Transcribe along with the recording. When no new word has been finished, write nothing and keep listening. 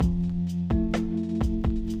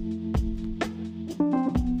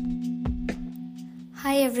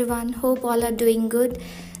Hi everyone, hope all are doing good.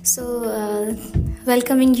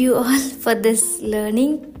 Welcoming you all for this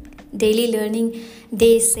daily learning,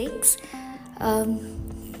 day 6.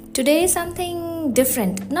 Today is something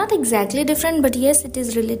different, not exactly different, but yes, it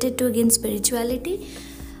is related to again spirituality.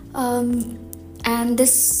 And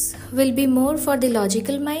this will be more for the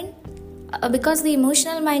logical mind because the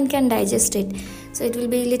emotional mind can digest it. So it will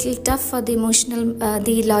be a little tough for the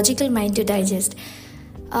logical mind to digest.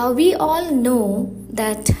 We all know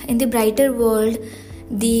that in the brighter world,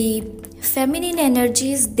 the feminine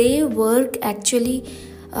energies, they work actually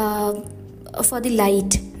for the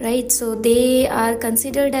light, right? So they are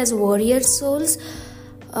considered as warrior souls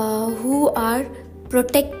who are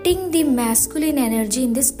protecting the masculine energy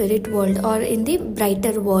in the spirit world or in the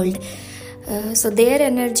brighter world. So their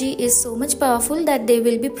energy is so much powerful that they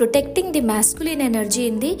will be protecting the masculine energy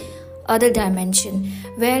in the other dimension,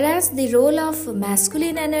 whereas the role of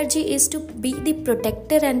masculine energy is to be the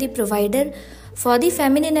protector and the provider for the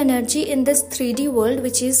feminine energy in this 3D world,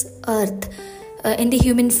 which is earth in the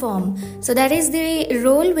human form. So that is the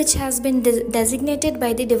role which has been designated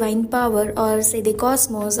by the divine power, or say the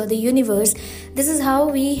cosmos or the universe. This is how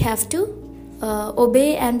we have to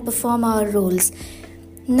obey and perform our roles.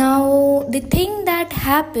 Now, the thing that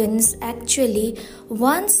happens actually,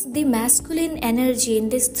 once the masculine energy in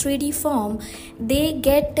this 3D form, they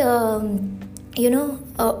get,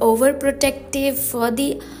 overprotective for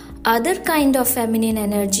the other kind of feminine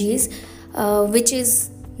energies, which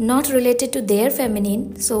is not related to their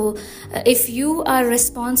feminine. So if you are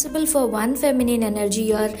responsible for one feminine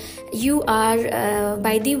energy, or you are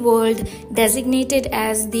by the world designated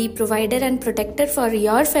as the provider and protector for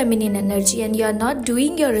your feminine energy, and you are not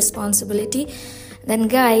doing your responsibility, then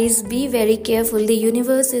guys, be very careful. The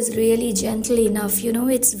universe is really gentle enough,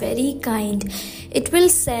 it's very kind. It will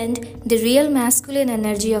send the real masculine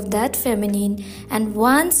energy of that feminine, and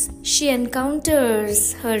once she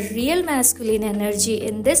encounters her real masculine energy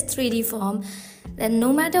in this 3D form, then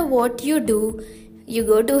no matter what you do, you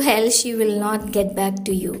go to hell, she will not get back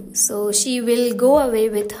to you. So she will go away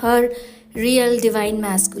with her real divine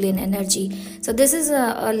masculine energy. So this is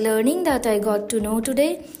a learning that I got to know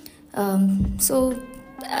today.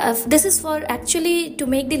 This is for actually to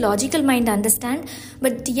make the logical mind understand,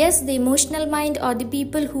 but yes, the emotional mind or the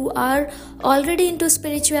people who are already into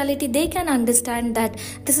spirituality, they can understand that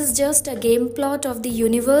this is just a game plot of the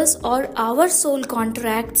universe or our soul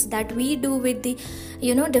contracts that we do with the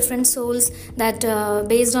different souls, that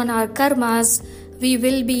based on our karmas we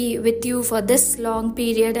will be with you for this long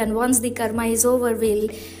period, and once the karma is over, we'll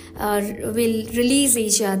release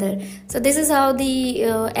each other. So this is how the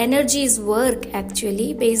energies work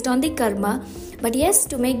actually, based on the karma. But yes,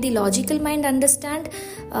 to make the logical mind understand,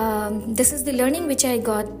 this is the learning which I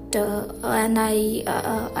got, and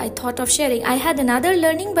I thought of sharing. I had another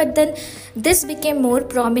learning, but then this became more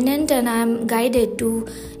prominent, and I am guided to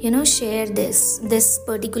share this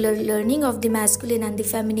particular learning of the masculine and the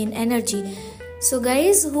feminine energy. So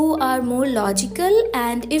guys who are more logical,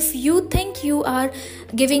 and if you think you are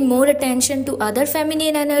giving more attention to other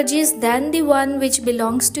feminine energies than the one which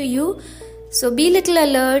belongs to you, so be little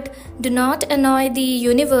alert. Do not annoy the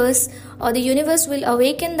universe, or the universe will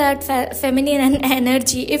awaken that feminine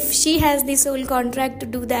energy if she has the soul contract to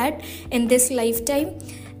do that in this lifetime,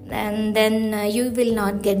 and then you will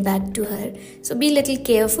not get back to her. So be little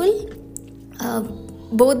careful.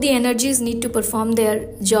 Both the energies need to perform their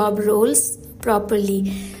job roles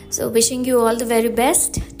properly. So wishing you all the very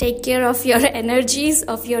best. Take care of your energies,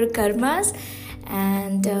 of your karmas,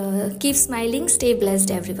 and keep smiling. Stay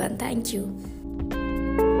blessed, everyone. Thank you.